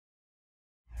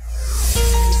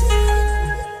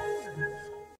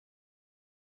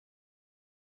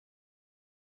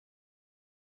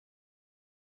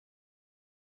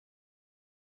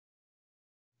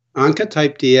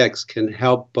Oncotype DX can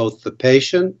help both the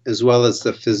patient as well as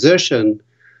the physician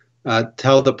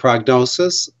tell the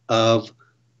prognosis of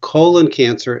colon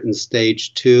cancer in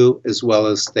stage 2 as well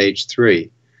as stage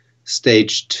 3.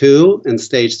 Stage 2 and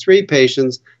stage 3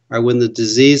 patients are when the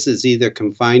disease is either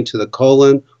confined to the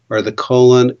colon or the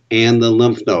colon and the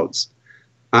lymph nodes.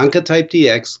 Oncotype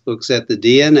DX looks at the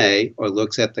DNA or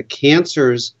looks at the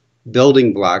cancer's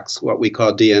building blocks, what we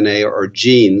call DNA or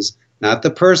genes, not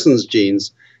the person's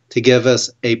genes, to give us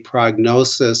a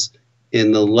prognosis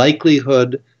in the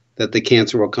likelihood that the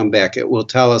cancer will come back. It will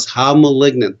tell us how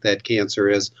malignant that cancer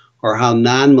is or how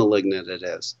non-malignant it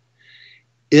is.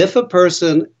 If a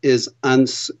person is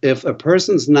if a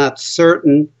person's not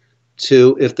certain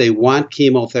if they want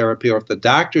chemotherapy, or if the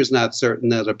doctor's not certain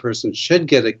that a person should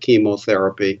get a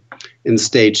chemotherapy in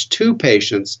stage 2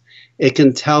 patients, it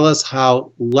can tell us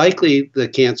how likely the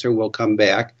cancer will come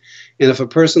back. And if a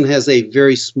person has a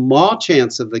very small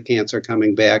chance of the cancer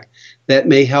coming back, that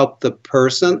may help the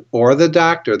person or the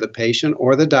doctor, the patient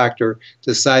or the doctor,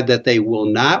 decide that they will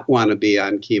not want to be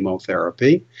on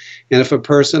chemotherapy. And if a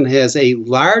person has a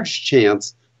large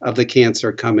chance of the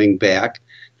cancer coming back,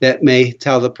 that may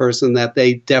tell the person that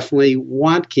they definitely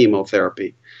want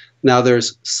chemotherapy. Now,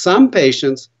 there's some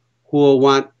patients who will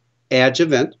want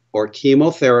adjuvant or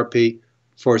chemotherapy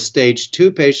for stage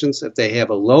 2 patients if they have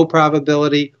a low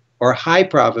probability or high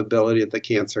probability of the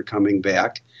cancer coming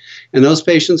back. And those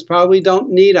patients probably don't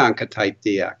need Oncotype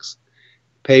DX.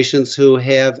 Patients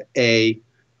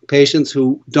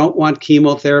who don't want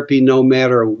chemotherapy no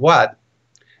matter what,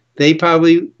 they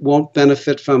probably won't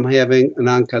benefit from having an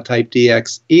Oncotype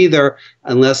DX either,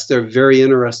 unless they're very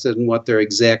interested in what their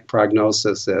exact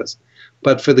prognosis is.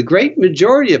 But for the great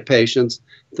majority of patients,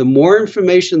 the more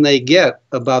information they get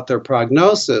about their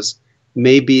prognosis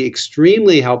may be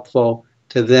extremely helpful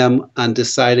to them on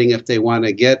deciding if they want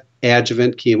to get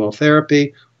adjuvant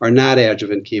chemotherapy or not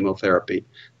adjuvant chemotherapy.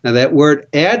 Now, that word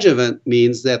adjuvant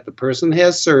means that the person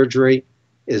has surgery,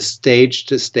 is staged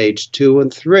to stage 2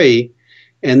 and 3,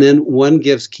 and then one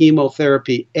gives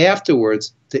chemotherapy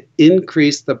afterwards to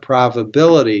increase the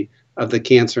probability of the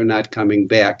cancer not coming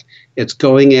back. It's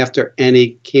going after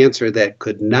any cancer that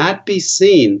could not be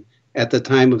seen at the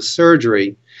time of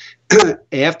surgery,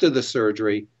 after the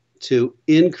surgery, to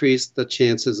increase the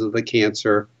chances of the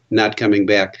cancer not coming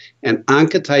back. And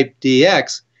Oncotype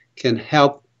DX can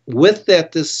help with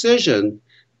that decision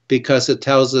because it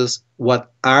tells us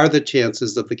what are the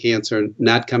chances of the cancer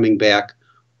not coming back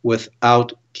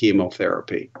without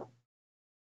chemotherapy.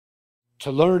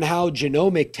 To learn how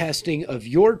genomic testing of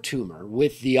your tumor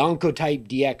with the Oncotype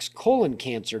DX colon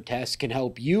cancer test can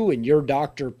help you and your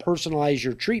doctor personalize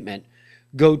your treatment,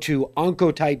 go to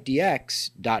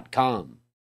oncotypedx.com.